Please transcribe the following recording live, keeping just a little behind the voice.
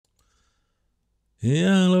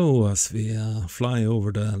Yeah, hello, as we fly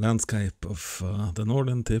over the landscape of the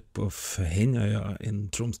northern tip of Hinnøya in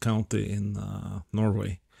Troms County in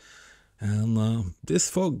Norway. And this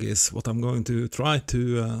fog is what I'm going to try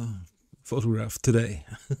to photograph today.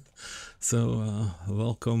 So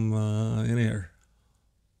welcome in here.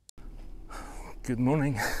 Good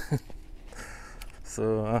morning.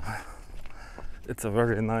 So it's a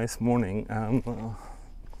very nice morning, and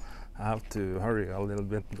I have to hurry a little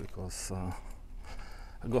bit because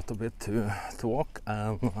I got a bit to walk,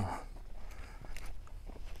 and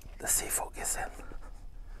the sea fog is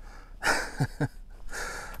in.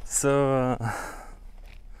 So,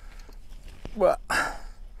 well,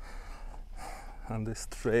 and this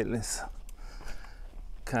trail is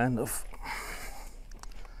kind of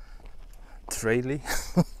traily.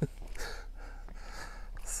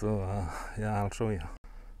 So, yeah, I'll show you.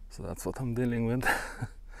 So that's what I'm dealing with.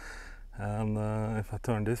 And if I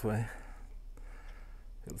turn this way,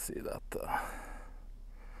 you'll see that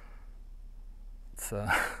it's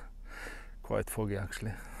quite foggy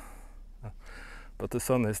actually, but the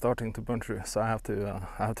sun is starting to burn through, so I have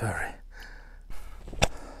to hurry.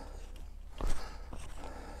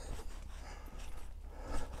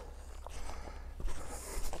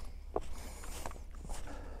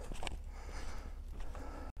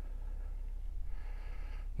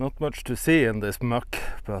 Not much to see in this muck,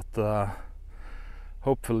 but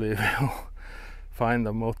hopefully we'll find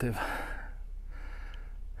a motive.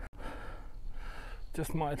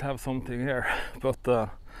 Just might have something here, but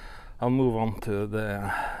I'll move on to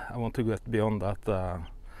the. I want to get beyond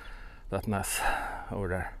that ness over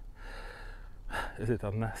there. Is it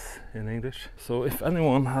a ness in English? So if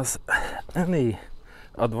anyone has any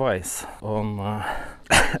advice on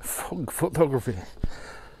fog photography,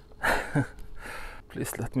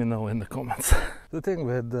 please let me know in the comments. The thing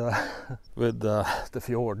with the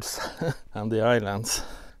fjords and the islands,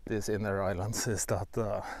 these inner islands, is that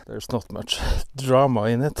there's not much drama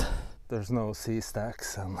in it. There's no sea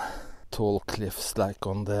stacks and tall cliffs like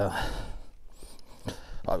on the...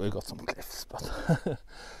 we got some cliffs,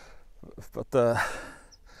 but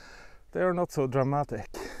they are not so dramatic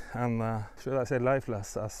and should I say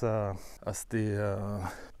lifeless as the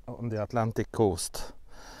on the Atlantic coast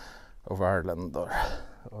of Ireland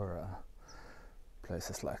or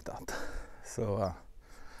places like that. So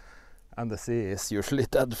and the sea is usually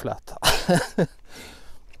dead flat.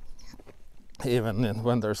 Even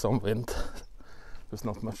when there's some wind, there's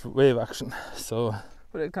not much wave action. So,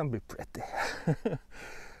 but it can be pretty.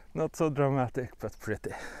 Not so dramatic, but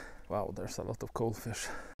pretty. Wow, there's a lot of cold fish.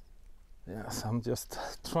 Yes, I'm just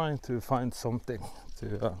trying to find something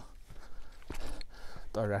to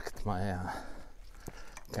direct my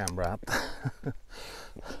camera at.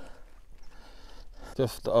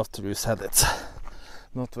 Just after you said it,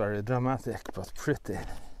 not very dramatic, but pretty.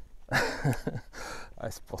 I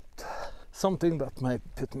spot something that might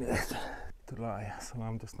put me to lie, so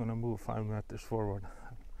I'm just gonna move 5 meters forward,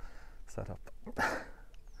 set up.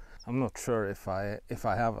 I'm not sure if I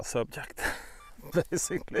have a subject,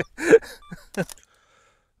 basically.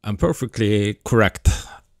 I'm perfectly correct.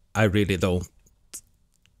 I really don't.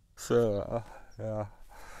 So yeah,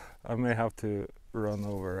 I may have to run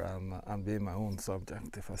over and be my own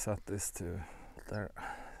subject if I set this to there.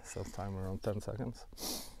 Set time around 10 seconds.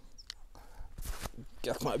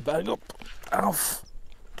 Get my bag up and off.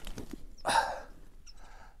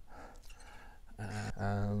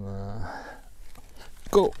 And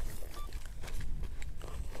go.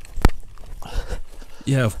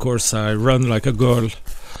 Yeah, of course I run like a girl.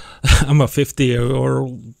 I'm a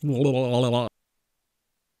 50-year-old.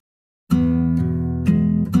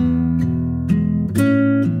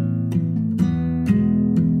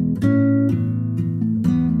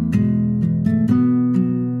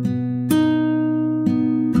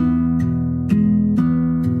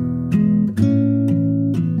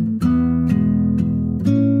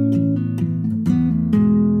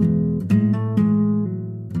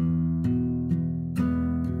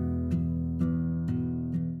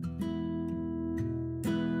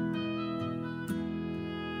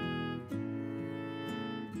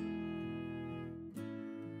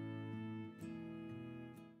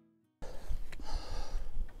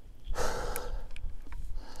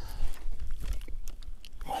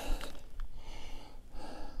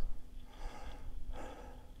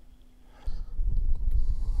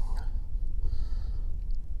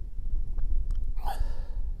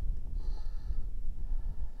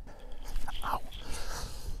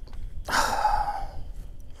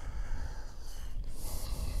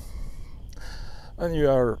 And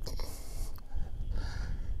you are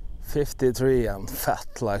 53 and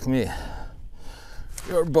fat like me,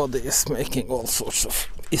 your body is making all sorts of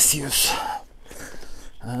issues,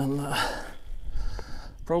 and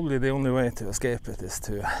probably the only way to escape it is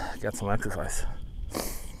to get some exercise.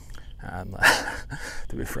 And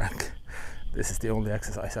to be frank, this is the only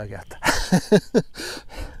exercise I get.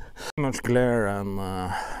 Too much glare and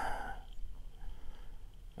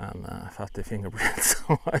fatty fingerprints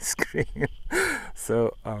on my screen,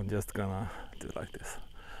 so I'm just gonna do like this.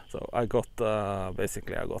 So I got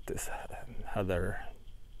basically I got this heather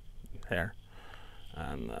here,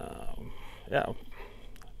 and yeah,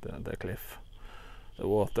 the cliff, the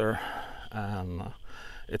water, and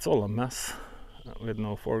it's all a mess with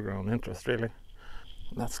no foreground interest really.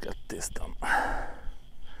 Let's get this done.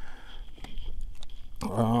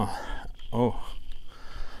 Oh,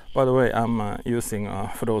 by the way, I'm using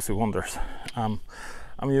for those who wonders, I'm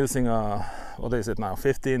using a, what is it now,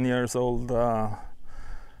 15 years old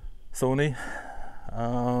Sony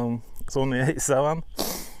A7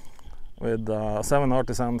 with 7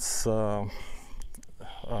 artisans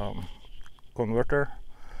converter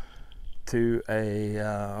to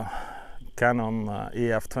a Canon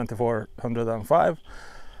EF 2405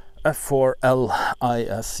 F4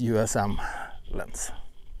 IS USM lens.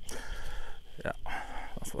 Yeah,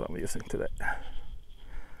 that's what I'm using today.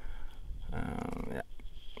 Yeah,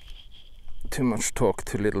 too much talk,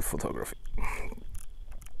 too little photography.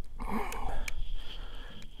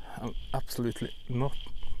 Absolutely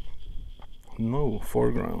no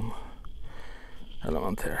foreground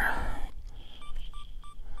element here.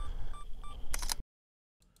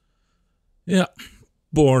 Yeah,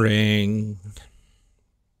 boring.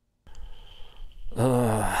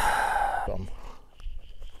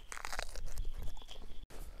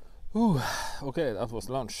 Ooh, okay, that was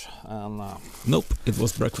lunch, and Nope, it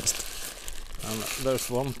was breakfast. and there's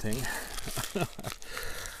one thing.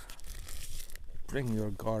 Bring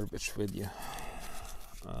your garbage with you.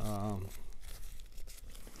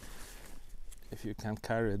 If you can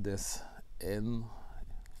carry this in,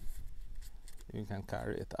 you can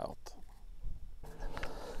carry it out.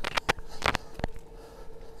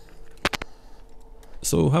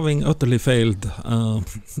 So having utterly failed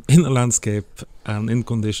in a landscape and in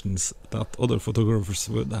conditions that other photographers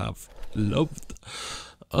would have loved,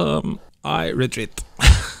 I retreat.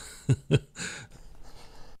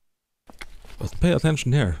 But pay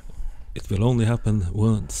attention here, it will only happen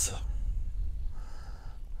once.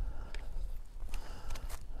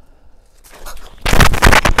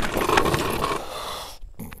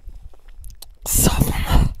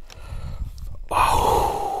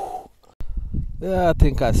 Yeah, I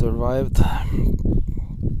think I survived.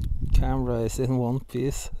 Camera is in one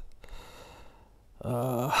piece.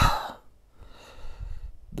 The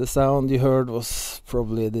sound you heard was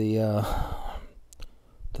probably the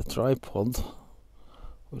tripod,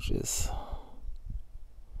 which is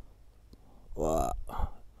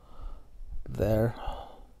there,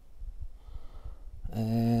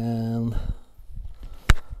 and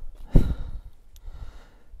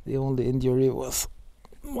the only injury was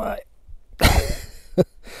my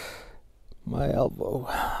my elbow,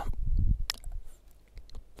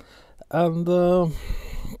 and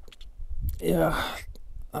yeah,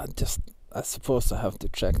 I suppose I have to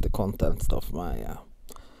check the contents of my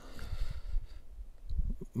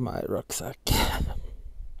my rucksack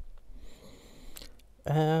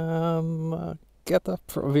and get up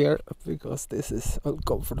from here because this is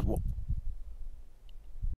uncomfortable.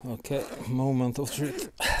 Okay, moment of truth.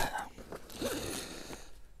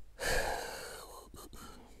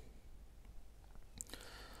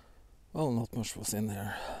 Well, not much was in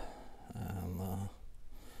here, and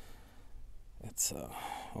it's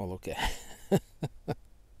all okay.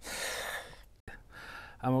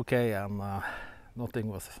 I'm okay, and nothing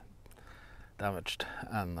was damaged,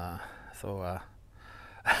 and so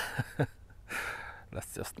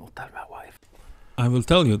let's just not tell my wife. I will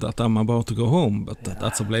tell you that I'm about to go home, but Yeah.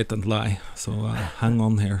 that's a blatant lie, so hang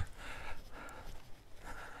on here.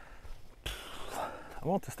 I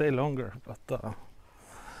want to stay longer, but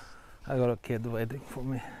I got a kid waiting for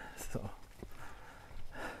me, so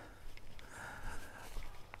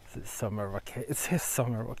it's his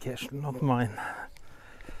summer vacation, not mine.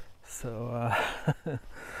 So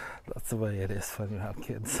that's the way it is when you have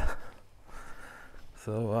kids.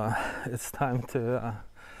 So it's time to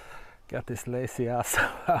get this lazy ass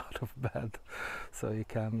out of bed so you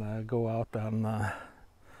can go out and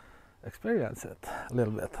experience it a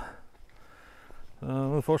little bit.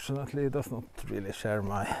 Unfortunately, it does not really share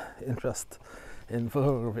my interest in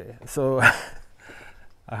photography, so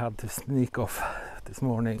I had to sneak off this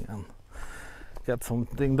morning and get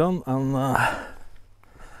something done, and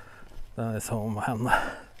then it's home and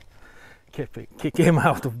kick him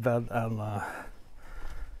out of bed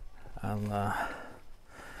and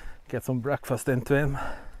get some breakfast into him.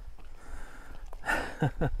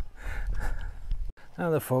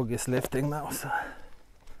 And the fog is lifting now,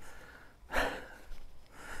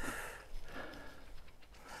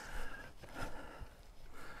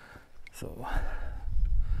 so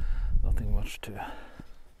nothing much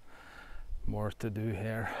more to do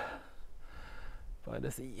here by the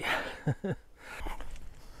sea.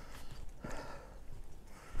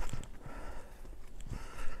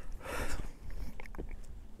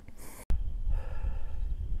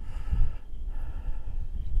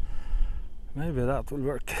 Maybe that will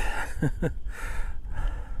work.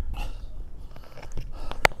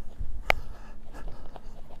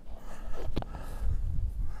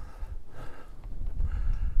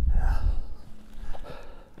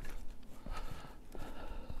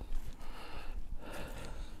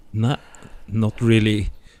 Not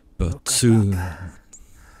really, but soon.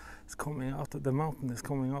 It's coming out of the mountain, it's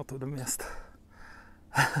coming out of the mist.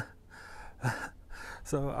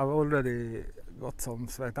 So I've already got some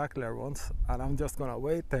spectacular ones, and I'm just gonna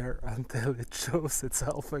wait there until it shows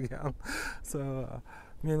itself again. So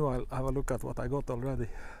meanwhile, have a look at what I got already.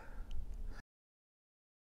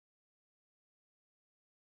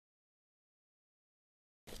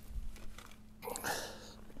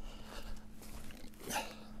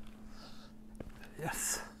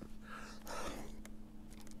 Yes.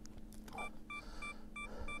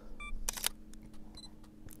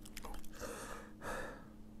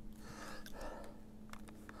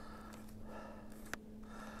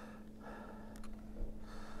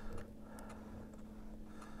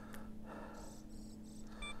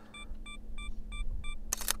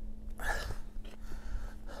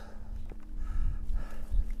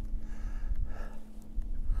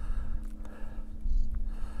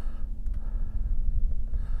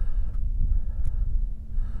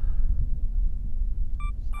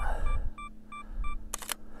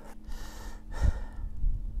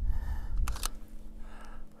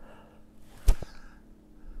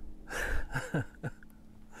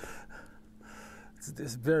 It's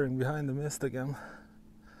disappearing behind the mist again.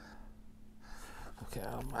 Okay,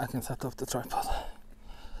 I can set up the tripod.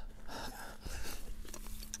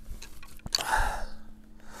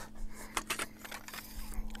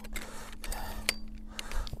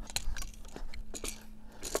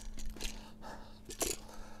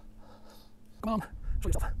 Come on, show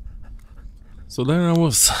yourself. So there I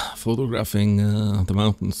was, photographing the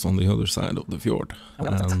mountains on the other side of the fjord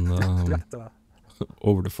and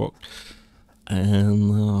over the fog.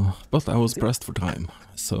 And but I was pressed for time,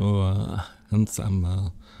 so hence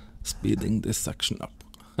I'm speeding this section up,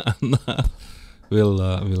 and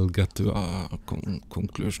we'll get to a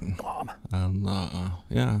conclusion. And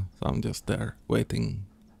yeah, so I'm just there waiting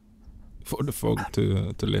for the fog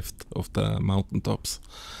to lift off the mountaintops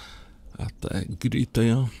at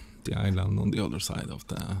Grytøya, the island on the other side of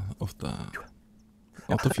the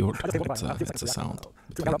fjord. It's a sound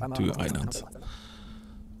between two islands.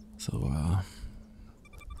 So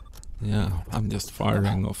yeah, I'm just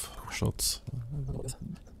firing off shots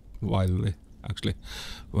wildly, actually,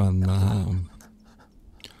 whenever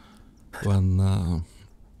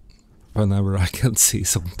I can see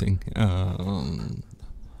something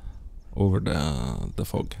over the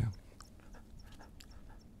fog.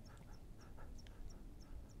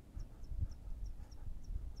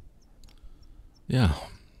 Yeah,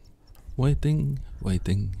 waiting,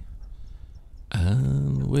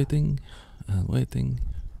 and waiting, and waiting,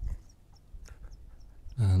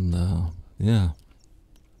 and yeah,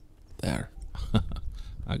 there,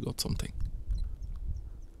 I got something.